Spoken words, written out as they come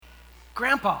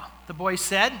"Grandpa," the boy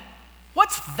said,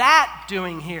 "what's that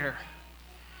doing here?"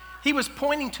 He was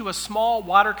pointing to a small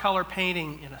watercolor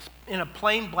painting in a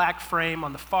plain black frame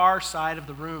on the far side of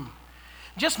the room.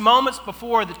 Just moments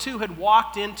before, the two had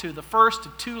walked into the first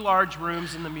of two large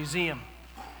rooms in the museum.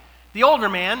 The older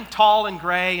man, tall and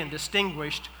gray and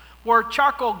distinguished, wore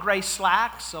charcoal gray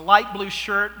slacks, a light blue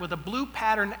shirt with a blue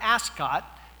patterned ascot,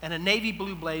 and a navy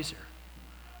blue blazer.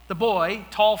 The boy,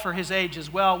 tall for his age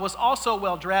as well, was also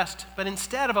well dressed, but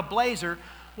instead of a blazer,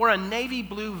 wore a navy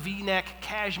blue V-neck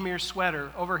cashmere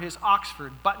sweater over his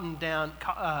Oxford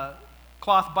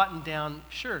cloth button-down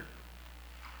shirt.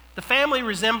 The family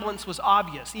resemblance was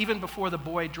obvious even before the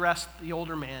boy dressed the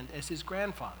older man as his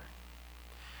grandfather.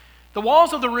 The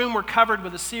walls of the room were covered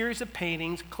with a series of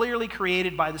paintings clearly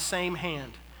created by the same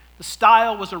hand. The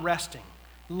style was arresting.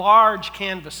 Large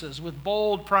canvases with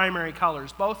bold primary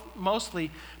colors, both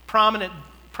mostly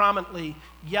prominently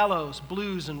yellows,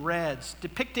 blues, and reds,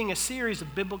 depicting a series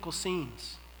of biblical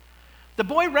scenes. The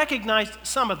boy recognized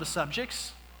some of the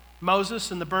subjects: Moses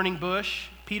and the burning bush,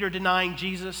 Peter denying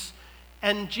Jesus,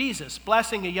 and Jesus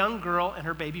blessing a young girl and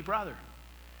her baby brother.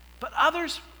 But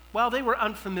others, well, they were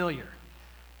unfamiliar.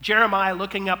 Jeremiah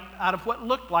looking up out of what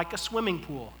looked like a swimming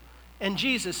pool, and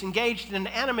Jesus engaged in an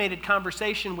animated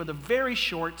conversation with a very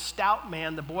short, stout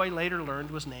man the boy later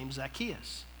learned was named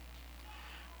Zacchaeus.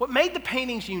 What made the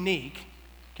paintings unique,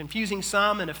 confusing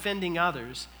some and offending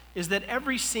others, is that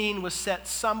every scene was set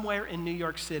somewhere in New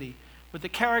York City, with the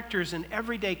characters in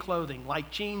everyday clothing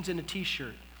like jeans and a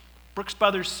t-shirt, Brooks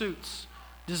Brothers suits,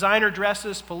 designer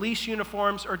dresses, police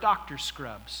uniforms, or doctor's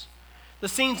scrubs. The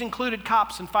scenes included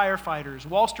cops and firefighters,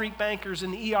 Wall Street bankers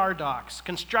and ER docs,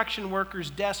 construction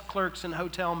workers, desk clerks, and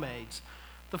hotel maids.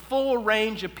 The full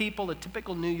range of people a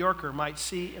typical New Yorker might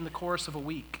see in the course of a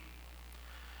week.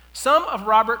 Some of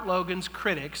Robert Logan's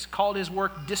critics called his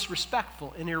work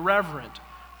disrespectful and irreverent,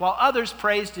 while others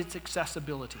praised its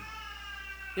accessibility.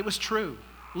 It was true.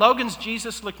 Logan's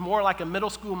Jesus looked more like a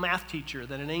middle school math teacher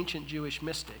than an ancient Jewish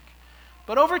mystic.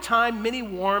 But over time, many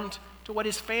warmed to what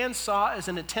his fans saw as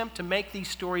an attempt to make these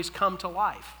stories come to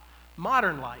life.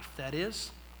 Modern life, that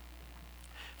is.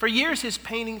 For years, his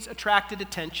paintings attracted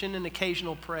attention and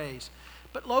occasional praise,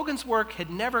 but Logan's work had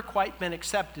never quite been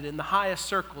accepted in the highest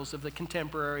circles of the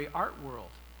contemporary art world.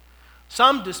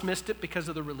 Some dismissed it because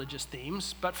of the religious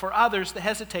themes, but for others, the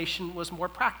hesitation was more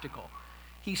practical.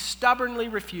 He stubbornly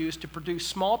refused to produce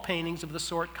small paintings of the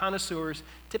sort connoisseurs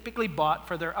typically bought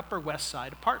for their Upper West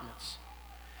Side apartments.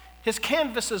 His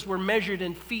canvases were measured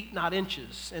in feet, not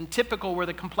inches, and typical were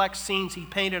the complex scenes he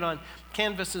painted on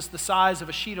canvases the size of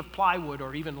a sheet of plywood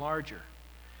or even larger.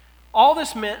 All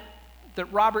this meant that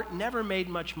Robert never made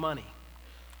much money.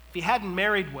 If he hadn't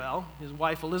married well, his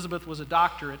wife Elizabeth was a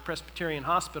doctor at Presbyterian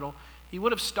Hospital, he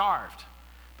would have starved.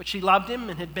 But she loved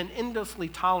him and had been endlessly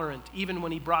tolerant even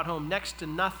when he brought home next to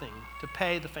nothing to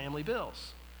pay the family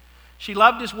bills. She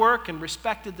loved his work and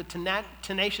respected the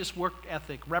tenacious work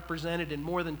ethic represented in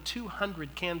more than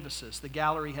 200 canvases the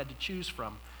gallery had to choose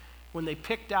from when they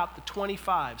picked out the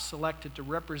 25 selected to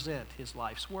represent his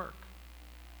life's work.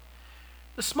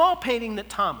 The small painting that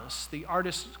Thomas, the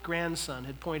artist's grandson,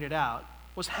 had pointed out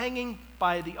was hanging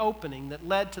by the opening that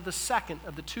led to the second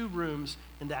of the two rooms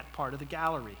in that part of the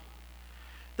gallery.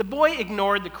 The boy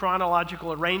ignored the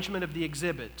chronological arrangement of the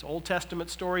exhibit, Old Testament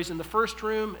stories in the first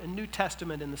room and New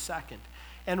Testament in the second,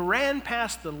 and ran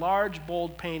past the large,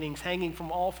 bold paintings hanging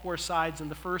from all four sides in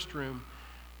the first room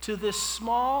to this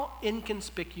small,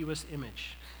 inconspicuous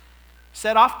image.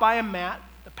 Set off by a mat,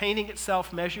 the painting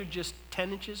itself measured just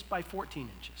 10 inches by 14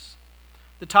 inches.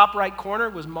 The top right corner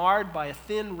was marred by a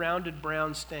thin, rounded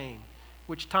brown stain,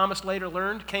 which Thomas later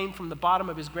learned came from the bottom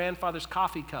of his grandfather's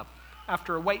coffee cup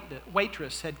after a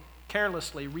waitress had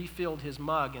carelessly refilled his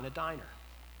mug in a diner.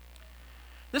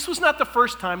 This was not the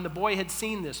first time the boy had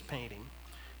seen this painting.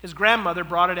 His grandmother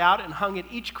brought it out and hung it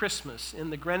each Christmas in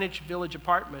the Greenwich Village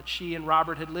apartment she and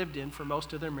Robert had lived in for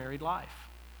most of their married life.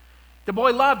 The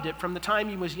boy loved it from the time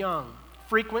he was young,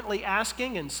 frequently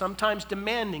asking and sometimes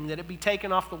demanding that it be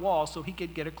taken off the wall so he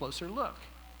could get a closer look.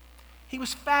 He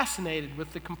was fascinated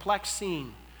with the complex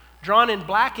scene, drawn in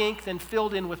black ink, then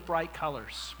filled in with bright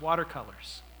colors,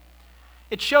 watercolors.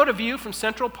 It showed a view from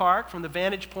Central Park from the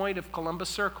vantage point of Columbus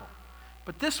Circle.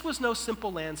 But this was no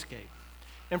simple landscape.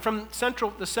 And from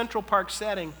the Central Park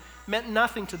setting meant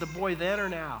nothing to the boy then or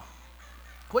now.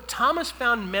 What Thomas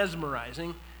found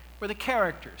mesmerizing were the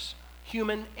characters,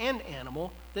 human and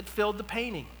animal, that filled the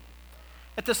painting.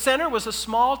 At the center was a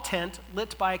small tent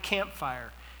lit by a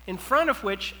campfire, in front of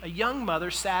which a young mother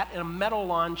sat in a metal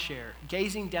lawn chair,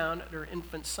 gazing down at her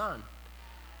infant son.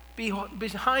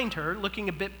 Behind her, looking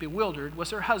a bit bewildered,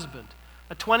 was her husband,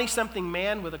 A 20-something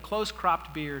man with a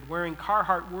close-cropped beard, wearing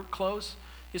Carhartt work clothes,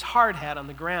 his hard hat on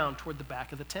the ground toward the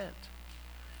back of the tent.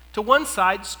 To one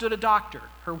side stood a doctor,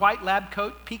 her white lab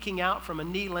coat peeking out from a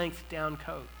knee-length down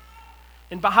coat.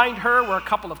 And behind her were a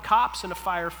couple of cops and a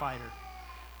firefighter.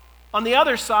 On the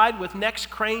other side, with necks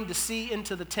craned to see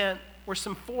into the tent, were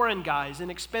some foreign guys in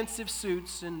expensive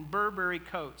suits and Burberry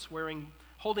coats,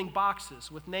 holding boxes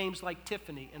with names like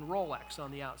Tiffany and Rolex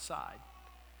on the outside.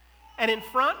 And in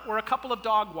front were a couple of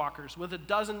dog walkers with a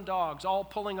dozen dogs, all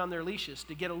pulling on their leashes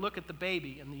to get a look at the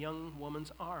baby in the young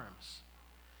woman's arms.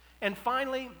 And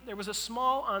finally, there was a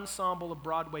small ensemble of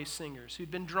Broadway singers who'd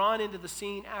been drawn into the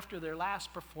scene after their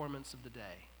last performance of the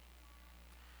day.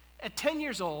 At 10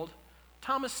 years old,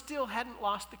 Thomas still hadn't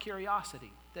lost the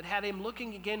curiosity that had him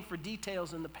looking again for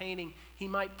details in the painting he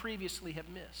might previously have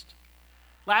missed.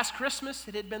 Last Christmas,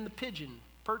 it had been the pigeon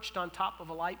perched on top of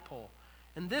a light pole.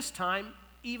 And this time,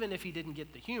 even if he didn't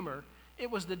get the humor,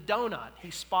 it was the donut he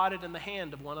spotted in the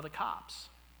hand of one of the cops.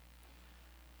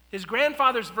 His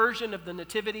grandfather's version of the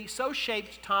Nativity so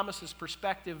shaped Thomas's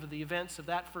perspective of the events of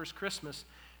that first Christmas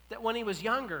that when he was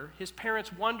younger, his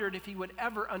parents wondered if he would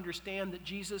ever understand that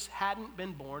Jesus hadn't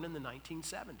been born in the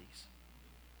 1970s.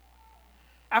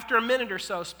 After a minute or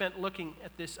so spent looking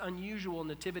at this unusual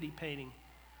nativity painting,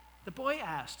 the boy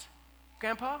asked,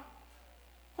 "Grandpa,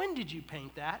 when did you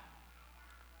paint that?"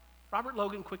 Robert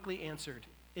Logan quickly answered,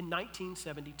 "In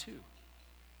 1972.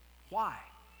 "Why?"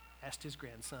 asked his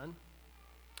grandson.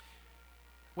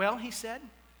 "Well," he said,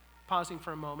 pausing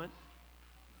for a moment,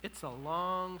 "it's a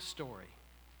long story."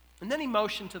 And then he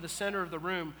motioned to the center of the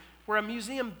room where a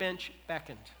museum bench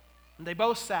beckoned. And they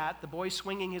both sat, the boy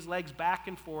swinging his legs back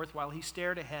and forth while he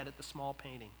stared ahead at the small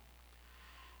painting.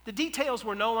 The details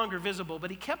were no longer visible,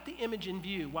 but he kept the image in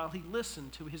view while he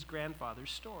listened to his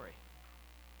grandfather's story.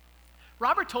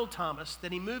 Robert told Thomas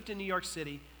that he moved to New York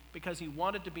City because he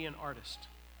wanted to be an artist.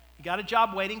 He got a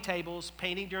job waiting tables,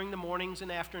 painting during the mornings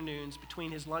and afternoons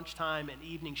between his lunchtime and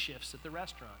evening shifts at the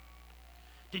restaurant.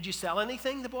 "Did you sell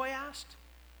anything?" the boy asked.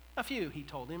 "A few," he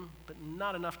told him, "but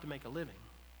not enough to make a living."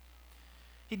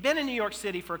 He'd been in New York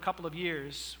City for a couple of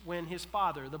years when his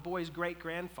father, the boy's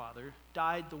great-grandfather,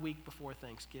 died the week before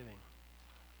Thanksgiving.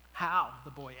 "How?"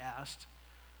 the boy asked.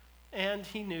 And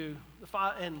he knew,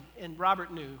 and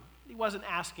Robert knew, he wasn't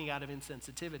asking out of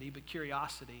insensitivity, but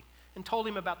curiosity, and told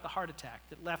him about the heart attack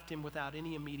that left him without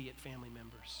any immediate family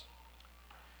members.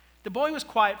 The boy was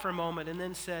quiet for a moment and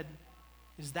then said,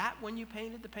 "Is that when you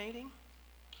painted the painting?"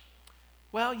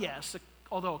 "Well, yes,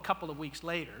 although a couple of weeks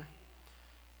later."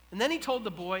 And then he told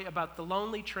the boy about the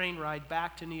lonely train ride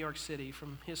back to New York City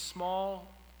from his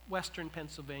small western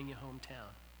Pennsylvania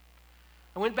hometown.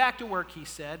 "I went back to work," he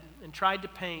said, "and tried to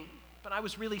paint, but I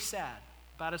was really sad,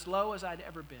 about as low as I'd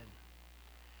ever been."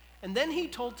 And then he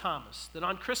told Thomas that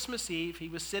on Christmas Eve he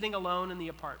was sitting alone in the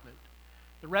apartment.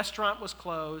 The restaurant was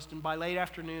closed, and by late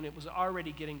afternoon it was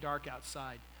already getting dark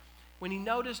outside, when he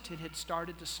noticed it had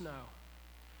started to snow.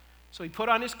 So he put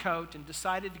on his coat and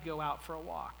decided to go out for a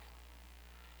walk.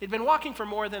 He'd been walking for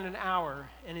more than an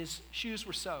hour, and his shoes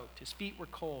were soaked, his feet were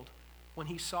cold, when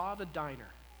he saw the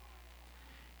diner.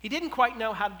 He didn't quite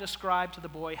know how to describe to the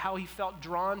boy how he felt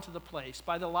drawn to the place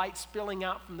by the light spilling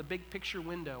out from the big picture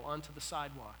window onto the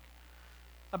sidewalk.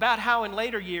 About how in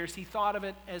later years he thought of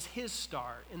it as his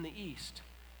star in the east.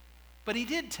 But he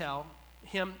did tell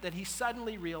him that he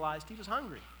suddenly realized he was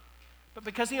hungry. But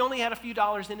because he only had a few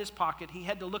dollars in his pocket, he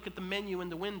had to look at the menu in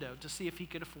the window to see if he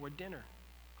could afford dinner.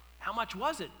 "How much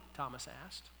was it?" Thomas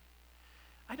asked.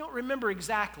 "I don't remember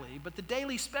exactly, but the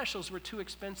daily specials were too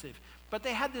expensive. But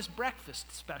they had this breakfast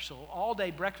special,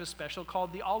 all-day breakfast special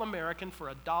called the All-American for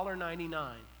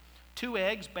 $1.99. 2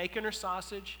 eggs, bacon or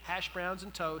sausage, hash browns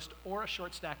and toast, or a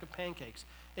short stack of pancakes.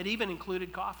 It even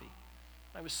included coffee.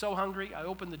 I was so hungry, I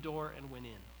opened the door and went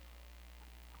in."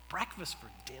 "Breakfast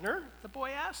for dinner?" the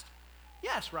boy asked.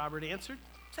 "Yes," Robert answered.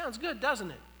 "Sounds good,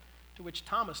 doesn't it?" To which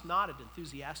Thomas nodded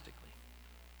enthusiastically.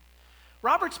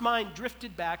 Robert's mind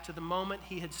drifted back to the moment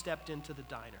he had stepped into the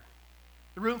diner.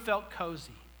 The room felt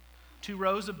cozy. 2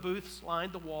 rows of booths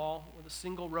lined the wall with a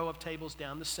single row of tables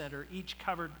down the center, each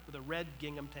covered with a red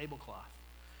gingham tablecloth.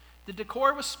 The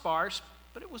decor was sparse,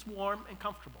 but it was warm and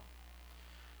comfortable.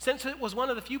 Since it was one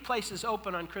of the few places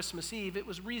open on Christmas Eve, it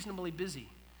was reasonably busy.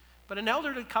 But an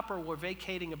elderly couple were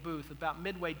vacating a booth about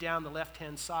midway down the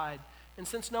left-hand side, and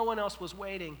since no one else was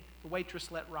waiting, the waitress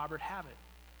let Robert have it.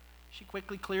 She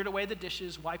quickly cleared away the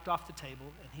dishes, wiped off the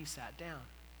table, and he sat down.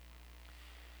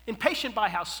 Impatient by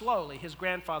how slowly his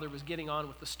grandfather was getting on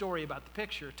with the story about the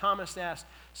picture, Thomas asked,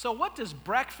 "So what does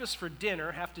breakfast for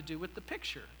dinner have to do with the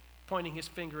picture?" pointing his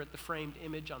finger at the framed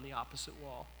image on the opposite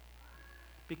wall.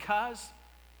 "Because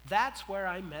That's where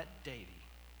I met Davy.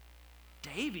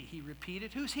 Davy, he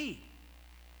repeated. Who's he?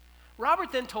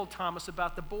 Robert then told Thomas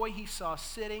about the boy he saw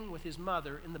sitting with his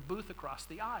mother in the booth across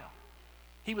the aisle.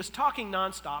 He was talking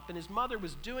nonstop, and his mother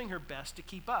was doing her best to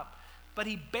keep up, but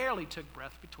he barely took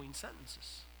breath between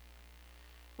sentences.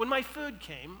 When my food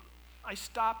came, I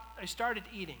started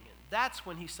eating, and that's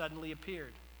when he suddenly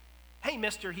appeared. Hey,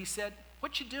 mister, he said,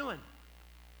 what you doing?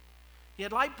 He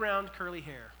had light brown curly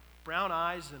hair, brown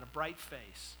eyes, and a bright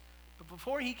face. But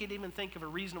before he could even think of a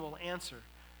reasonable answer,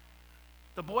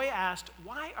 the boy asked,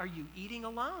 why are you eating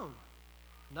alone?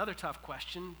 Another tough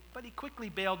question, but he quickly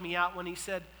bailed me out when he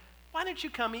said, why don't you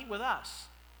come eat with us?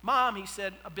 Mom, he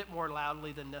said a bit more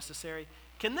loudly than necessary,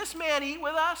 can this man eat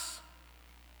with us?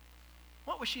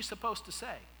 What was she supposed to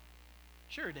say?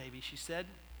 Sure, Davy, she said,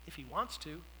 if he wants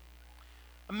to.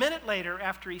 A minute later,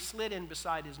 after he slid in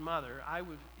beside his mother,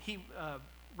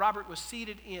 Robert was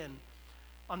seated in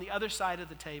on the other side of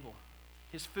the table,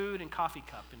 his food and coffee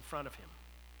cup in front of him.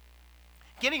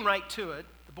 Getting right to it,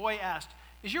 the boy asked,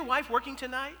 is your wife working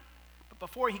tonight? But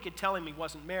before he could tell him he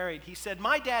wasn't married, he said,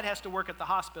 my dad has to work at the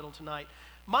hospital tonight.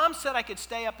 Mom said I could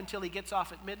stay up until he gets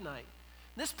off at midnight.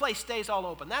 This place stays all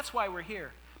open. That's why we're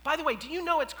here. By the way, do you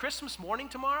know it's Christmas morning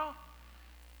tomorrow?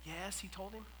 Yes, he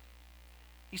told him.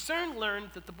 He soon learned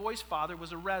that the boy's father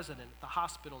was a resident at the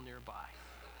hospital nearby.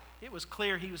 It was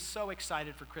clear he was so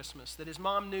excited for Christmas that his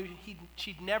mom knew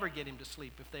she'd never get him to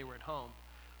sleep if they were at home,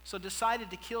 so decided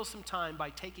to kill some time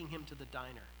by taking him to the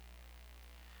diner.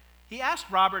 He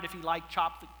asked Robert if he liked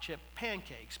chocolate chip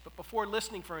pancakes, but before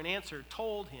listening for an answer,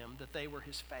 told him that they were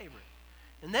his favorite.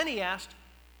 And then he asked,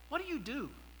 what do you do?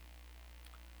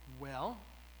 Well,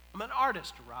 I'm an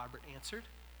artist, Robert answered,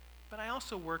 but I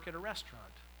also work at a restaurant.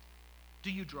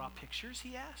 Do you draw pictures,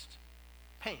 he asked.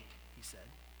 Paint, he said.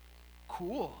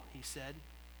 Cool, he said.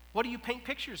 What do you paint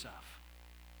pictures of?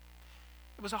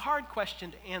 It was a hard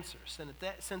question to answer,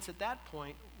 since at that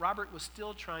point, Robert was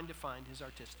still trying to find his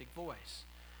artistic voice.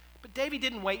 But Davy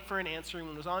didn't wait for an answer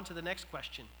and was on to the next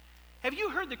question. Have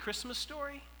you heard the Christmas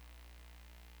story?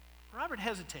 Robert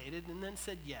hesitated and then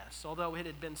said yes, although it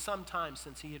had been some time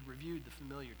since he had reviewed the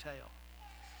familiar tale.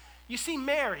 You see,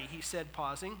 Mary, he said,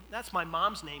 pausing, that's my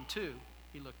mom's name too.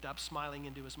 He looked up, smiling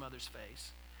into his mother's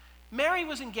face. Mary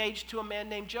was engaged to a man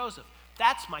named Joseph.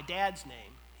 That's my dad's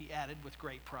name, he added with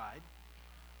great pride.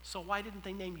 So why didn't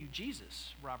they name you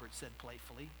Jesus? Robert said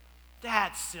playfully.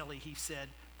 That's silly, he said.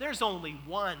 There's only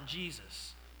one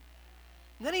Jesus.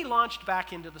 And then he launched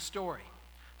back into the story.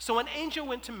 So an angel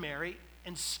went to Mary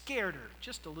and scared her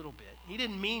just a little bit. He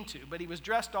didn't mean to, but he was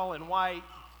dressed all in white,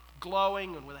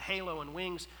 glowing and with a halo and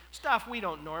wings, stuff we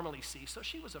don't normally see, so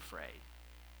she was afraid.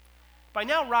 By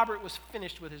now, Robert was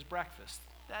finished with his breakfast,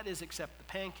 that is, except the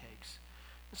pancakes.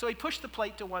 And so he pushed the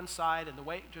plate to one side, and the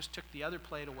waitress took the other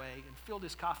plate away and filled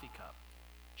his coffee cup.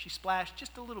 She splashed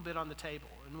just a little bit on the table,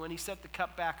 and when he set the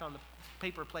cup back on the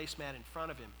paper placemat in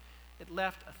front of him, it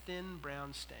left a thin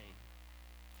brown stain.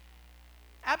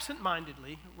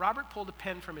 Absent-mindedly, Robert pulled a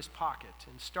pen from his pocket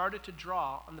and started to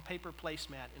draw on the paper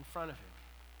placemat in front of him.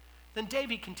 Then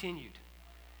Davy continued.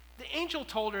 The angel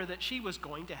told her that she was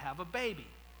going to have a baby.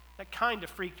 That kind of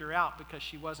freaked her out because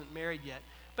she wasn't married yet,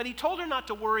 but he told her not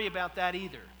to worry about that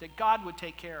either, that God would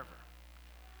take care of her.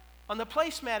 On the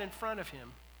placemat in front of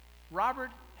him,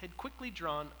 Robert had quickly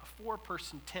drawn a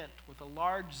 4-person tent with a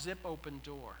large zip-open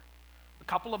door. A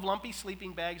couple of lumpy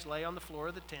sleeping bags lay on the floor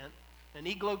of the tent. An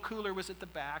igloo cooler was at the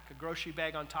back, a grocery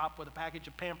bag on top with a package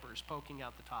of Pampers poking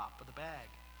out the top of the bag.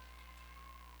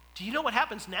 Do you know what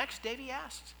happens next? Davy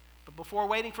asked. But before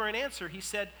waiting for an answer, he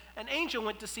said, an angel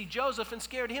went to see Joseph and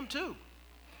scared him too.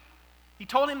 He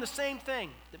told him the same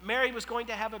thing, that Mary was going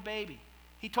to have a baby.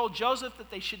 He told Joseph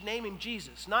that they should name him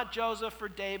Jesus, not Joseph or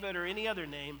David or any other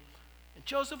name, and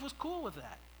Joseph was cool with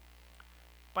that.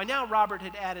 By now, Robert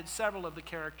had added several of the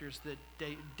characters that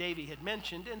Davy had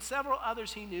mentioned, and several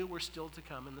others he knew were still to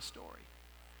come in the story.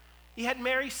 He had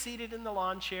Mary seated in the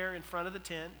lawn chair in front of the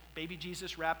tent, baby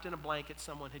Jesus wrapped in a blanket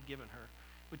someone had given her,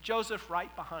 with Joseph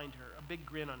right behind her, a big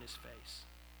grin on his face.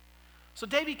 So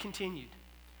Davy continued.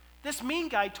 This mean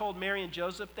guy told Mary and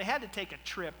Joseph they had to take a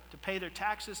trip to pay their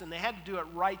taxes, and they had to do it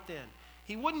right then.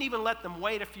 He wouldn't even let them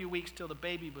wait a few weeks till the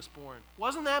baby was born.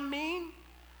 Wasn't that mean?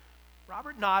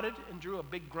 Robert nodded and drew a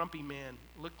big grumpy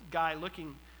guy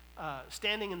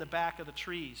standing in the back of the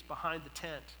trees behind the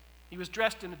tent. He was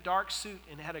dressed in a dark suit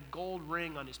and had a gold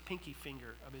ring on his pinky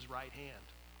finger of his right hand.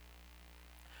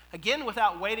 Again,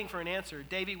 without waiting for an answer,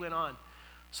 Davy went on.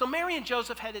 So Mary and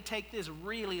Joseph had to take this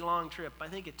really long trip. I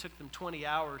think it took them 20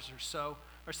 hours or so,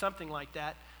 or something like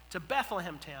that, to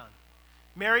Bethlehem town.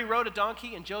 Mary rode a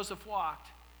donkey and Joseph walked.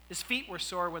 His feet were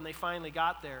sore when they finally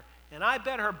got there, And I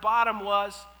bet her bottom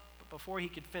was, but before he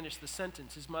could finish the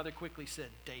sentence, his mother quickly said,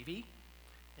 Davy,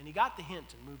 and he got the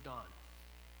hint and moved on.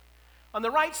 On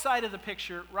the right side of the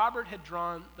picture, Robert had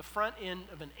drawn the front end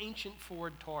of an ancient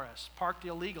Ford Taurus parked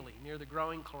illegally near the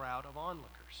growing crowd of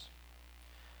onlookers.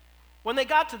 When they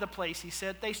got to the place, he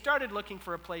said, they started looking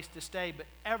for a place to stay, but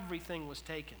everything was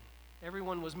taken.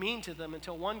 Everyone was mean to them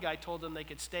until one guy told them they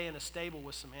could stay in a stable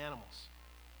with some animals.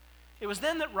 It was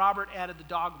then that Robert added the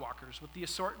dog walkers with the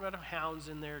assortment of hounds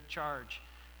in their charge,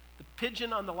 the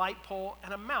pigeon on the light pole,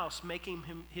 and a mouse making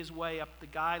his way up the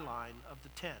guy line of the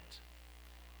tent.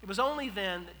 It was only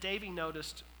then that Davy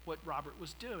noticed what Robert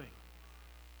was doing.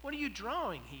 What are you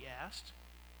drawing? He asked.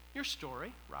 Your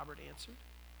story, Robert answered.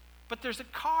 But there's a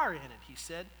car in it, he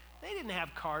said. They didn't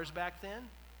have cars back then.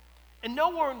 And no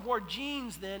one wore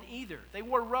jeans then either. They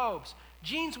wore robes.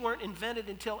 Jeans weren't invented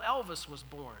until Elvis was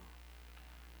born.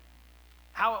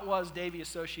 How it was Davy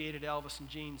associated Elvis and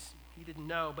jeans, he didn't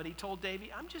know, but he told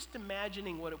Davy, I'm just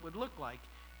imagining what it would look like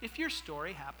if your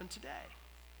story happened today.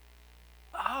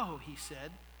 Oh, he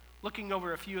said, looking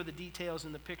over a few of the details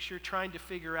in the picture, trying to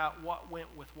figure out what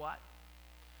went with what.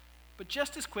 But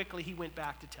just as quickly, he went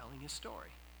back to telling his story.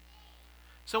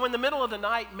 So in the middle of the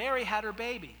night, Mary had her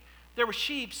baby. There were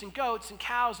sheep and goats and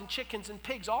cows and chickens and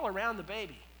pigs all around the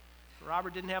baby.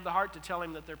 Robert didn't have the heart to tell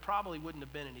him that there probably wouldn't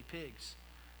have been any pigs.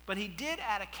 But he did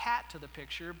add a cat to the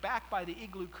picture back by the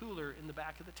igloo cooler in the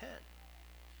back of the tent.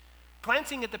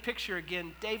 Glancing at the picture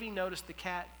again, Davy noticed the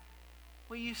cat.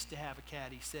 We used to have a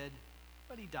cat, he said,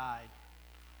 but he died.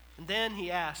 And then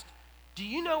he asked, do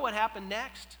you know what happened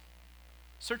next?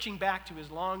 Searching back to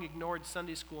his long-ignored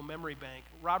Sunday school memory bank,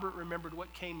 Robert remembered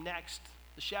what came next,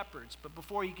 the shepherds. But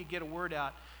before he could get a word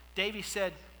out, Davy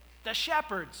said, the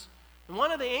shepherds. And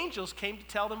one of the angels came to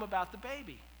tell them about the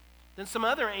baby. Then some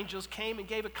other angels came and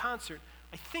gave a concert.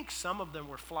 I think some of them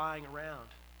were flying around.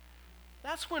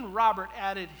 That's when Robert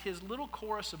added his little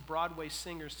chorus of Broadway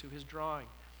singers to his drawing.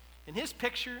 In his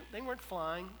picture, they weren't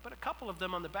flying, but a couple of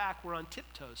them on the back were on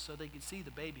tiptoes so they could see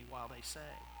the baby while they sang.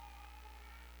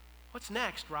 What's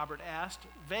next? Robert asked,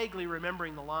 vaguely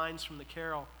remembering the lines from the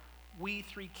carol, We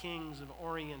Three Kings of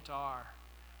Orient Are.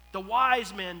 The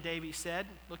wise men, Davy said,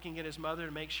 looking at his mother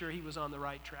to make sure he was on the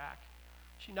right track.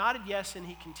 She nodded yes, and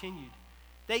he continued.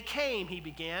 They came, he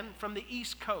began, from the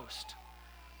East Coast.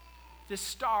 This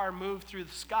star moved through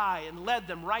the sky and led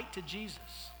them right to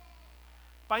Jesus.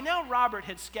 By now, Robert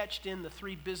had sketched in the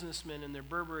three businessmen in their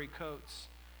Burberry coats,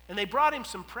 and they brought him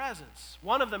some presents.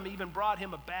 One of them even brought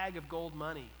him a bag of gold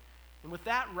money. And with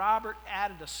that, Robert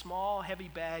added a small, heavy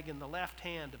bag in the left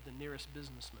hand of the nearest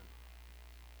businessman.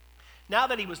 Now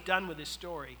that he was done with his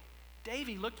story,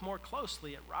 Davy looked more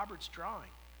closely at Robert's drawing.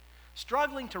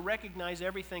 Struggling to recognize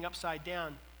everything upside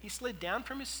down, he slid down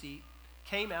from his seat,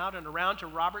 came out and around to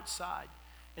Robert's side,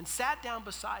 and sat down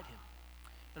beside him.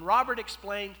 And Robert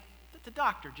explained that the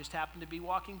doctor just happened to be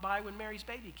walking by when Mary's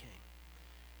baby came,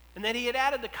 and that he had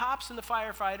added the cops and the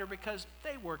firefighter because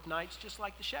they worked nights just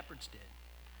like the shepherds did.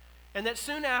 And that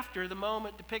soon after the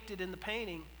moment depicted in the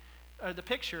painting, or the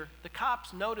picture, the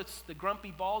cops noticed the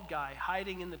grumpy bald guy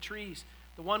hiding in the trees,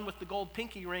 the one with the gold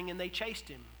pinky ring, and they chased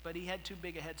him, but he had too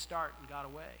big a head start and got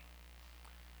away.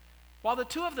 While the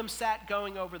two of them sat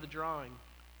going over the drawing,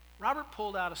 Robert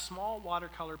pulled out a small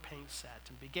watercolor paint set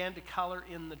and began to color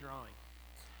in the drawing.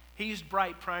 He used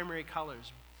bright primary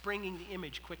colors, bringing the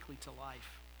image quickly to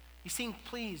life. He seemed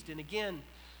pleased, and again,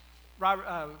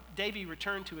 Davy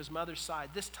returned to his mother's side,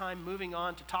 this time moving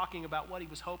on to talking about what he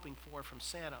was hoping for from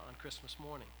Santa on Christmas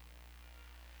morning.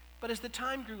 But as the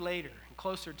time grew later and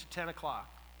closer to 10 o'clock,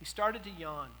 he started to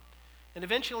yawn, and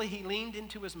eventually he leaned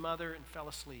into his mother and fell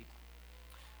asleep.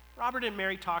 Robert and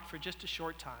Mary talked for just a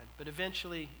short time, but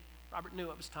eventually Robert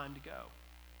knew it was time to go.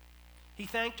 He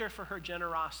thanked her for her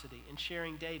generosity in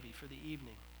sharing Davy for the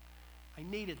evening. I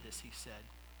needed this, he said.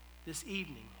 This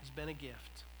evening has been a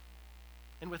gift.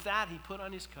 And with that, he put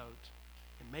on his coat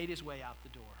and made his way out the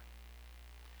door.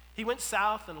 He went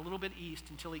south and a little bit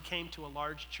east until he came to a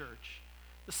large church.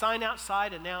 The sign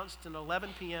outside announced an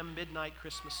 11 p.m. midnight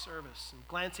Christmas service, and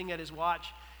glancing at his watch,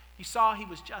 he saw he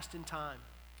was just in time.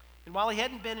 And while he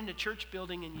hadn't been in a church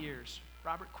building in years,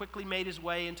 Robert quickly made his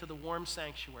way into the warm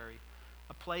sanctuary,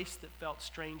 a place that felt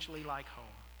strangely like home.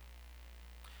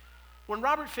 When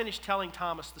Robert finished telling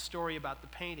Thomas the story about the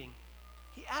painting,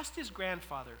 he asked his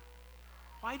grandfather,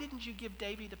 why didn't you give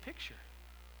Davy the picture?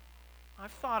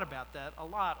 I've thought about that a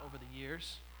lot over the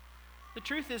years. The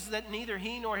truth is that neither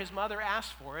he nor his mother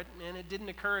asked for it, and it didn't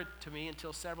occur to me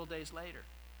until several days later.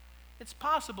 It's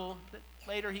possible that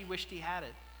later he wished he had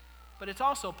it, but it's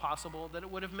also possible that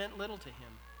it would have meant little to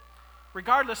him.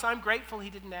 Regardless, I'm grateful he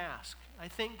didn't ask. I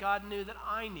think God knew that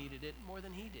I needed it more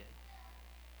than he did.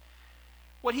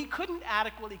 What he couldn't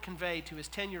adequately convey to his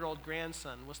 10-year-old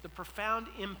grandson was the profound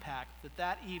impact that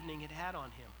that evening had had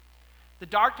on him. The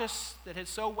darkness that had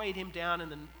so weighed him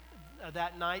down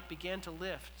that night began to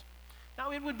lift.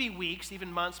 Now, it would be weeks,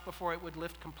 even months, before it would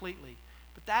lift completely.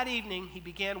 But that evening, he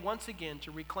began once again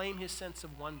to reclaim his sense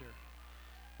of wonder.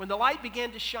 When the light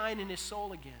began to shine in his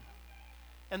soul again,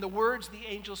 and the words the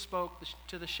angel spoke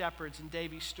to the shepherds in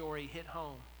David's story hit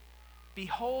home.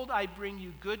 Behold, I bring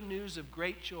you good news of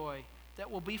great joy that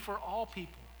will be for all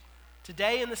people.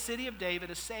 Today in the city of David,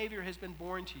 a Savior has been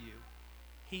born to you.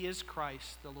 He is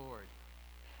Christ the Lord.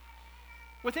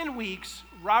 Within weeks,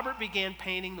 Robert began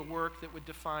painting the work that would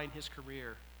define his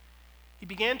career. He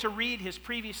began to read his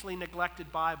previously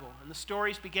neglected Bible, and the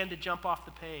stories began to jump off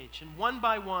the page. And one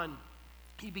by one,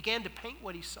 he began to paint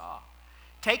what he saw.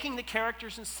 Taking the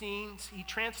characters and scenes, he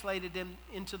translated them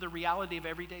into the reality of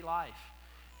everyday life.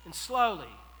 And slowly,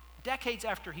 decades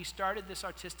after he started this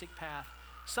artistic path,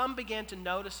 some began to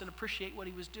notice and appreciate what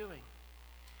he was doing.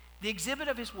 The exhibit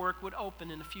of his work would open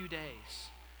in a few days.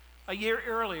 A year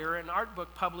earlier, an art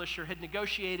book publisher had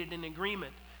negotiated an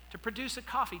agreement to produce a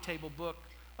coffee table book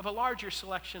of a larger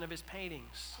selection of his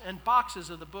paintings, and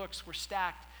boxes of the books were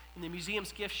stacked in the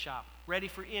museum's gift shop, ready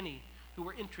for any who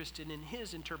were interested in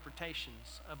his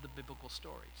interpretations of the biblical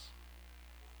stories.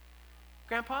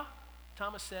 Grandpa,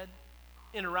 Thomas said,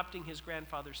 interrupting his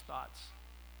grandfather's thoughts,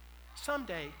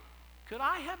 someday, could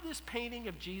I have this painting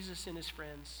of Jesus and his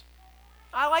friends?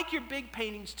 I like your big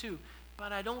paintings too,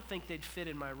 but I don't think they'd fit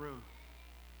in my room.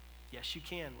 Yes, you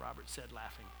can, Robert said,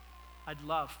 laughing. I'd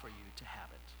love for you to have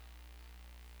it.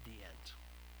 The end.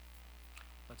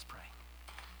 Let's pray.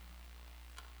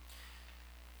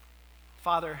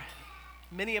 Father,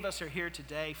 many of us are here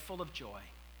today full of joy,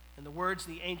 and the words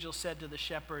the angel said to the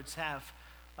shepherds have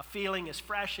a feeling as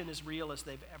fresh and as real as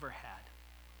they've ever had.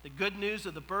 The good news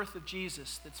of the birth of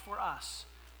Jesus that's for us,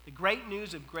 the great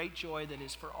news of great joy that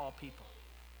is for all people.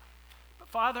 But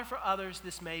Father, for others,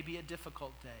 this may be a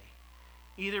difficult day,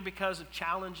 either because of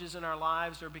challenges in our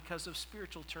lives or because of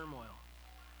spiritual turmoil.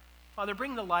 Father,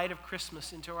 bring the light of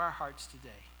Christmas into our hearts today.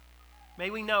 May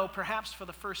we know, perhaps for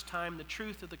the first time, the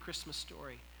truth of the Christmas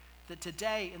story, that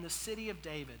today in the city of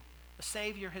David, a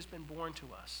Savior has been born to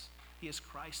us. He is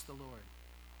Christ the Lord.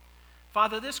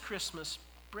 Father, this Christmas,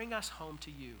 bring us home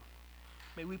to you.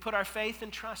 May we put our faith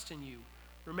and trust in you,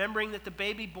 remembering that the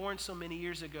baby born so many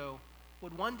years ago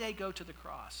would one day go to the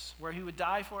cross, where he would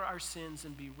die for our sins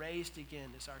and be raised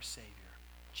again as our Savior,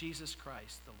 Jesus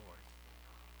Christ the Lord.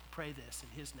 We pray this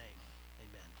in his name.